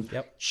done.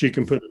 Yep. She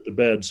can put it to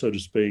bed, so to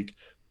speak.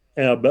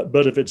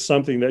 But if it's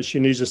something that she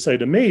needs to say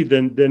to me,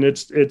 then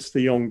it's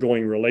the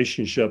ongoing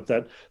relationship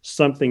that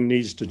something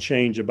needs to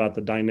change about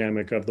the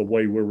dynamic of the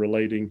way we're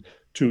relating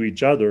to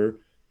each other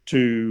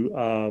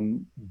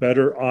to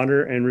better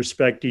honor and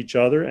respect each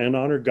other and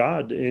honor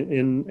God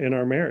in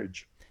our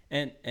marriage.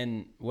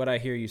 And what I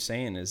hear you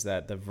saying is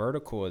that the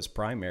vertical is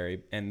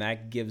primary, and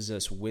that gives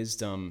us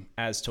wisdom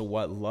as to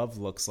what love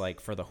looks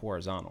like for the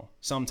horizontal.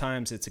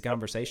 Sometimes it's a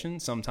conversation,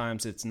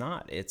 sometimes it's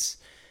not. It's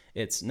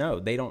no,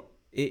 they don't.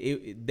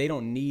 They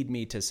don't need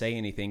me to say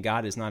anything.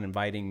 God is not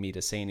inviting me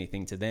to say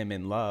anything to them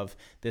in love.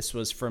 This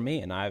was for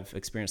me, and I've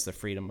experienced the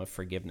freedom of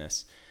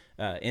forgiveness,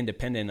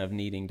 independent of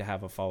needing to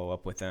have a follow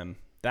up with them.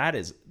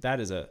 That's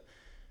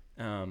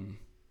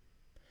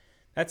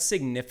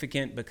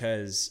significant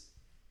because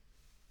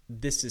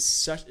this is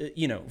such,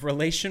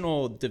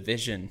 relational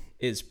division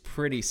is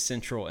pretty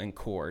central and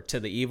core to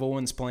the evil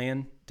one's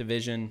plan,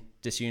 division,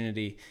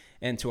 disunity,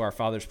 and to our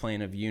Father's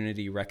plan of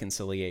unity,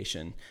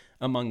 reconciliation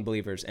among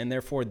believers. And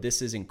therefore,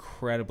 this is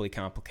incredibly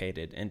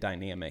complicated and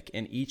dynamic,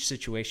 and each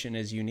situation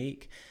is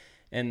unique.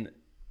 And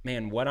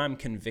man, what I'm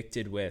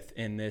convicted with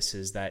in this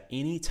is that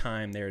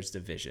anytime there's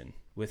division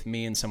with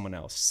me and someone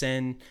else,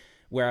 sin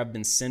where I've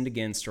been sinned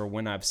against or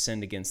when I've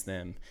sinned against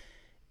them,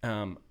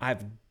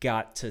 I've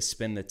got to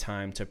spend the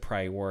time to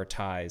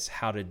prioritize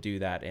how to do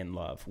that in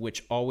love,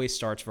 which always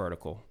starts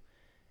vertical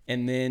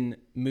and then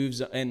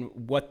moves, and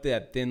what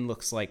that then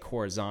looks like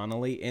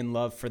horizontally in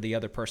love for the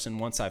other person.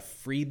 Once I've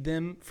freed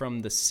them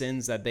from the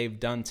sins that they've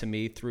done to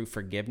me through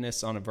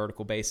forgiveness on a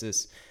vertical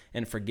basis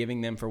and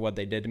forgiving them for what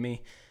they did to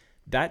me,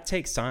 that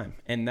takes time.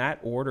 And that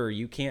order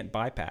you can't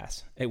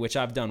bypass, which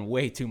I've done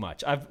way too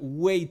much. I've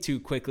way too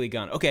quickly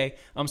gone, okay,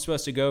 I'm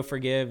supposed to go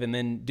forgive and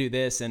then do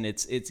this. And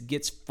it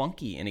gets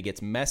funky and it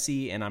gets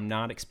messy, and I'm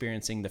not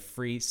experiencing the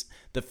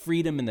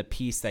freedom and the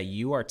peace that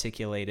you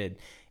articulated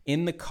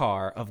in the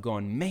car of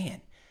going, man,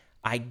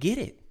 I get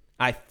it.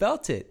 I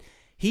felt it.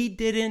 He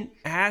didn't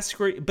ask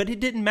for it, but it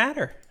didn't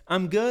matter.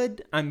 I'm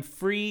good. I'm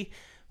free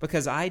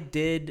because I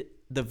did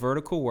the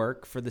vertical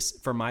work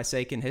for my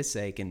sake and his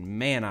sake. And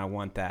man, I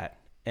want that.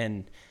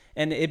 And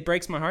it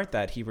breaks my heart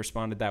that he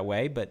responded that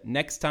way. But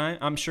next time,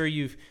 I'm sure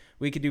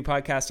we could do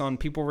podcasts on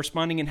people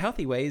responding in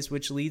healthy ways,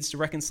 which leads to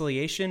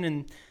reconciliation,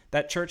 and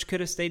that church could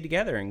have stayed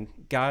together, and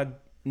God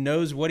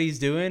knows what he's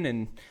doing,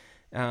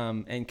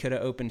 and could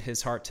have opened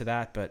his heart to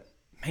that. But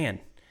man,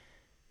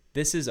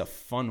 this is a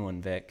fun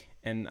one, Vic,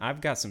 and I've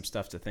got some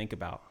stuff to think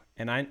about.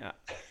 And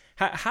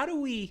how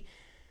do we,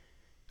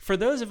 for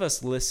those of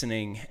us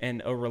listening,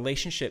 and a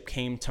relationship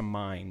came to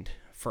mind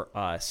for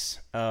us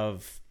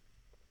of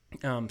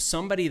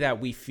somebody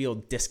that we feel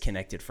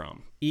disconnected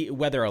from,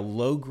 whether a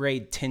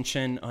low-grade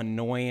tension,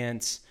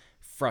 annoyance,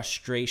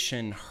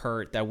 frustration,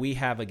 hurt that we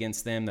have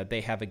against them, that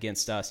they have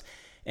against us,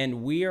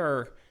 and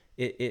we're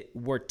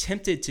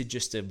tempted to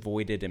just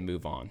avoid it and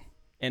move on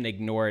and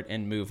ignore it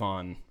and move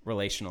on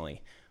relationally.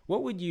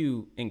 What would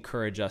you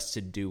encourage us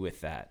to do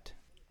with that?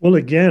 Well,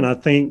 again, I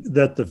think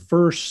that the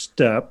first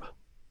step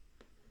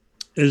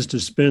is to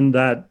spend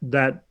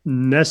that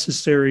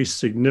necessary,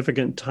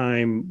 significant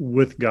time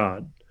with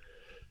God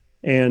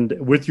and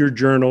with your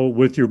journal,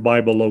 with your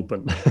Bible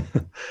open,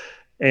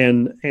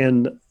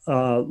 and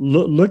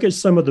look at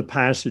some of the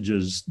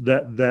passages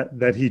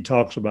that he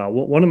talks about.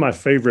 One of my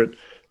favorite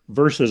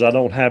verses, I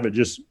don't have it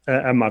just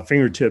at my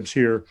fingertips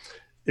here,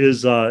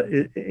 is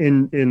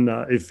in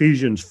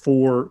Ephesians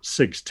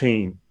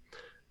 4:16.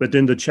 But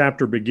then the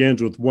chapter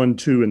begins with 1,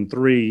 2, and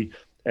 3,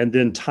 and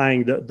then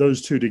tying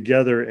those two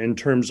together in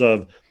terms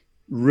of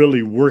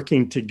really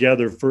working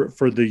together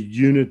for the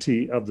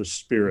unity of the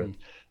Spirit.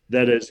 Mm-hmm.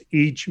 That as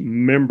each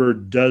member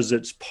does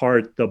its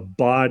part, the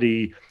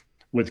body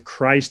with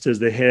Christ as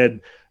the head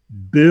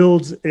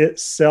builds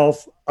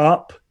itself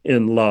up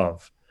in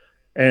love.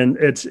 And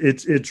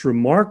it's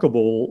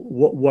remarkable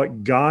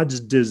what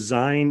God's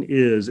design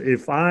is.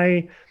 If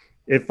I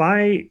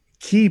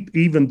keep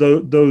even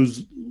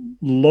those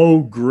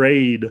low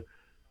grade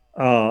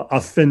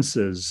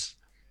offenses,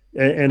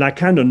 and I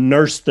kind of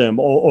nurse them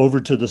all over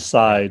to the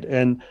side,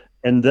 and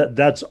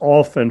that's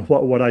often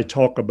what I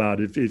talk about.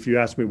 If you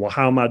ask me, well,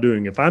 how am I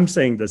doing? If I'm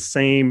saying the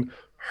same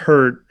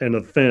hurt and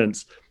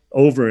offense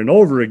over and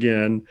over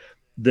again,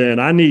 then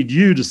I need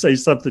you to say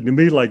something to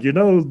me like,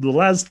 the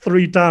last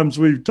 3 times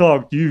we've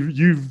talked,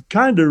 you've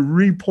kind of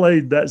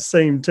replayed that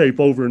same tape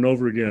over and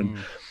over again.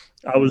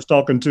 I was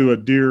talking to a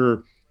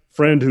dear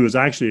friend who is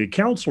actually a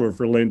counselor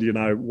for Lindy and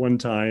I one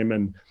time,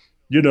 and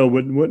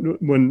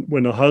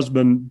when a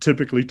husband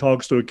typically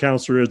talks to a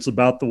counselor, it's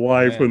about the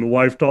wife. When the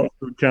wife talks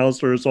to a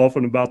counselor, it's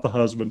often about the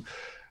husband.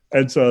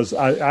 And so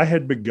I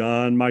had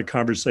begun my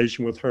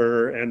conversation with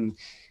her,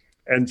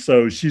 and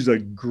so she's a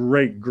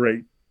great,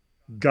 great,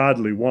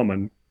 godly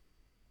woman.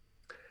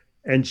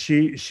 And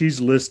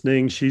she's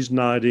listening, she's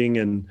nodding,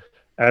 and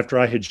after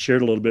I had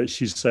shared a little bit,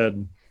 she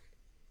said,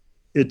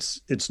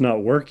 "It's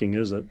not working,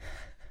 is it?"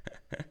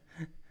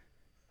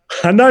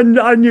 And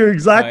I knew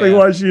exactly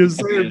what she was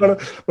saying,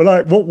 but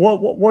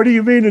what do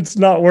you mean it's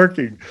not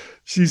working?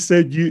 She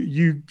said,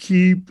 you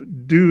keep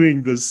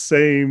doing the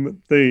same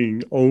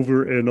thing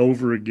over and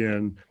over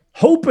again,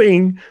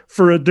 hoping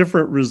for a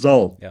different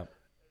result. Yeah.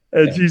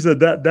 And she said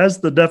that's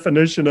the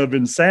definition of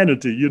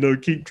insanity,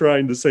 keep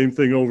trying the same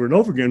thing over and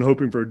over again,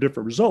 hoping for a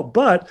different result.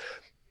 But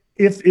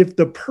if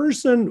the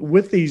person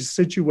with these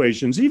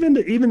situations,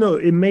 even though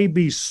it may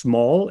be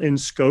small in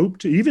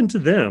scope, even to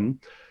them,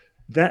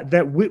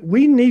 that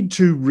we need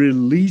to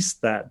release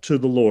that to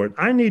the Lord.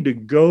 I need to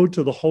go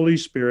to the Holy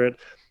Spirit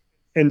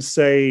and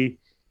say,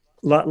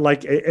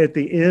 like at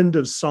the end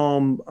of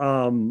Psalm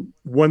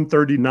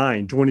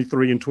 139,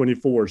 23 and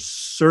 24,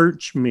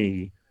 search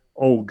me,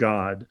 O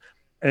God,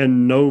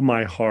 and know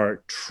my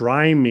heart.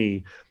 Try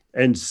me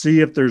and see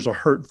if there's a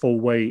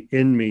hurtful way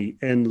in me,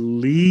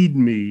 and lead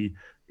me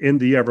in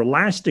the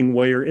everlasting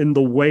way, or in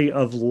the way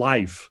of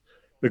life,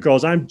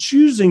 because I'm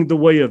choosing the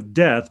way of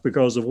death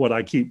because of what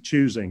I keep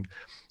choosing.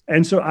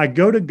 And so I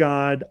go to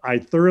God, I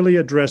thoroughly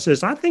address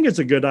this. I think it's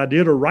a good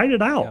idea to write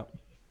it out. Yeah.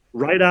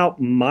 Write out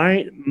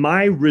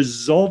my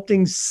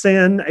resulting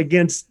sin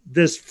against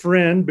this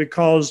friend,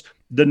 because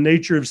the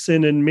nature of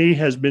sin in me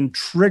has been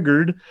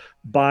triggered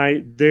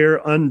by their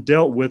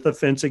undealt with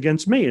offense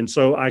against me. And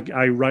so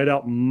I write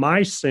out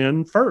my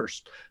sin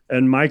first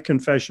and my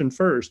confession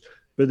first,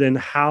 but then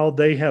how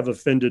they have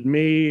offended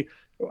me,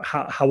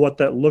 how what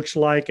that looks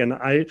like. And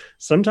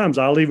sometimes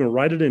I'll even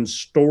write it in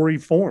story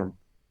form.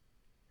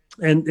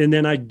 And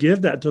then I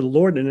give that to the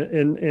Lord,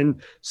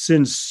 and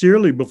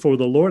sincerely before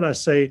the Lord, I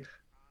say,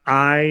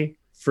 I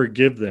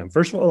forgive them.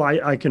 First of all,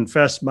 I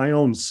confess my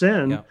own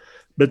sin,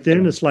 but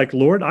then it's like,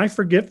 Lord, I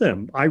forgive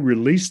them. I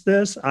release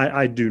this.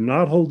 I do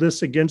not hold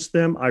this against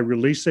them. I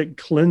release it,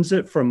 cleanse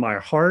it from my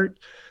heart.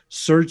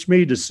 Search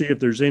me to see if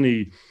there's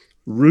any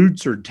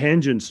roots or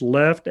tangents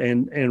left,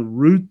 and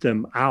root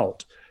them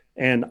out.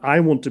 And I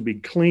want to be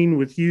clean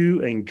with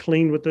you and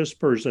clean with this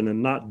person,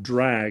 and not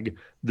drag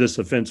this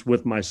offense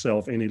with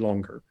myself any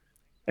longer.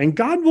 And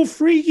God will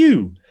free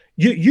you.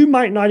 You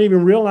might not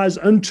even realize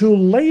until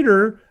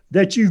later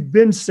that you've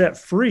been set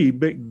free,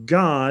 but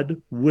God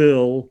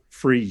will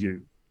free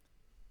you.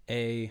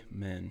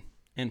 Amen.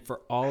 And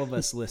for all of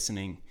us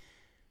listening,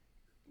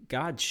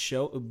 God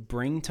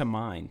bring to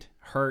mind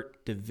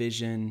hurt,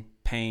 division,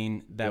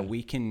 pain, that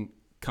we can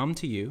come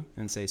to you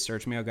and say,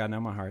 search me, O God, know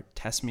my heart.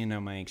 Test me and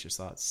know my anxious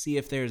thoughts. See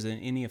if there's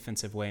any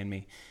offensive way in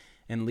me,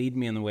 and lead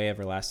me in the way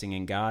everlasting.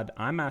 And God,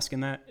 I'm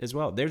asking that as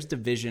well. There's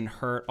division,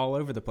 hurt all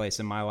over the place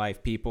in my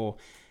life. People,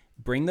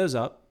 bring those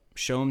up,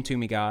 show them to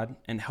me, God,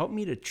 and help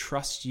me to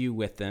trust you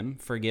with them,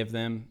 forgive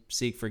them,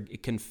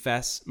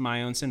 confess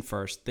my own sin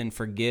first, then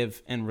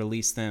forgive and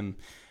release them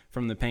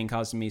from the pain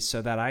caused to me,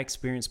 so that I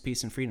experience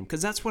peace and freedom.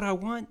 Because that's what I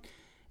want.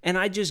 And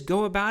I just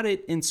go about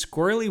it in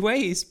squirrely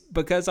ways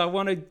because I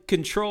want to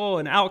control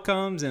and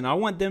outcomes, and I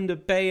want them to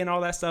pay and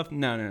all that stuff.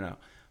 No.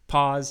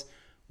 Pause.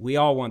 We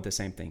all want the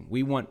same thing.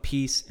 We want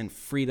peace and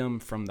freedom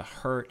from the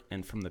hurt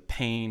and from the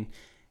pain.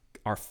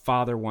 Our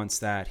Father wants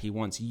that. He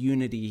wants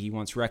unity. He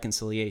wants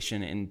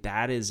reconciliation. And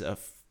that is an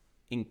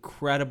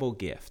incredible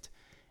gift,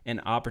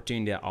 an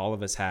opportunity that all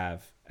of us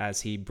have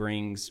as he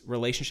brings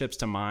relationships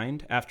to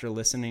mind after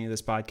listening to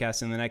this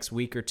podcast in the next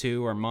week or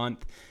two or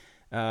month,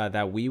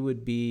 that we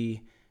would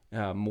be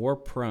more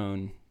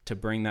prone to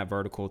bring that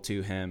vertical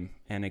to him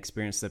and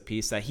experience the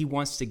peace that he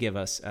wants to give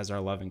us as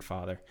our loving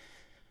Father.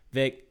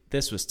 Vic,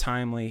 this was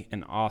timely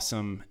and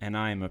awesome, and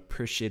I am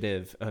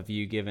appreciative of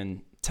you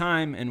giving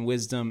time and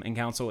wisdom and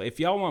counsel. If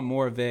y'all want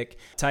more Vic,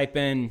 type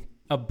in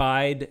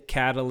Abide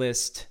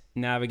Catalyst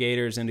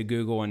Navigators into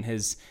Google, and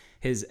his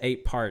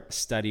 8-part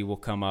study will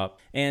come up.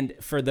 And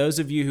for those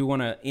of you who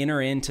want to enter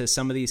into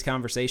some of these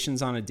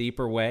conversations on a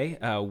deeper way,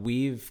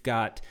 we've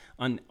got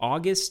on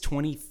August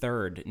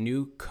 23rd,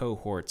 new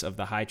cohorts of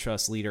the High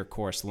Trust Leader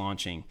course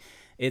launching.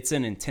 It's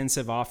an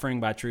intensive offering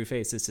by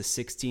TrueFace. It's a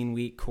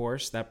 16-week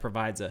course that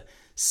provides a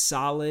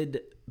solid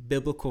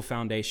biblical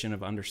foundation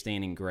of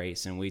understanding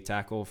grace, and we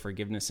tackle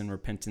forgiveness and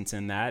repentance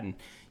in that. And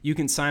you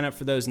can sign up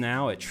for those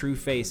now at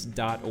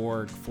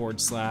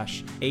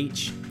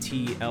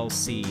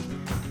trueface.org/HTLC.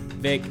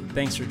 Vic,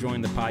 thanks for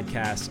joining the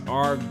podcast.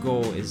 Our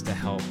goal is to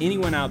help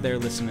anyone out there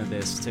listening to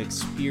this to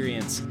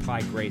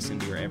apply grace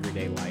into your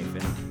everyday life,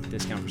 and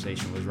this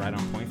conversation was right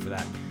on point for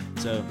that.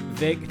 So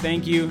Vic,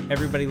 thank you.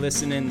 Everybody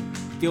listening,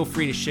 feel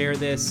free to share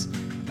this.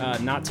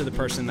 not to the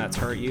person that's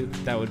hurt you.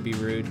 That would be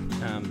rude.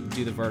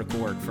 Do the vertical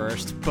work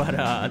first.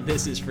 But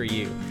this is for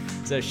you.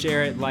 So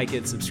share it, like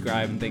it,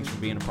 subscribe, and thanks for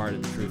being a part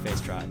of the True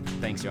Faith Tribe.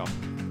 Thanks, y'all.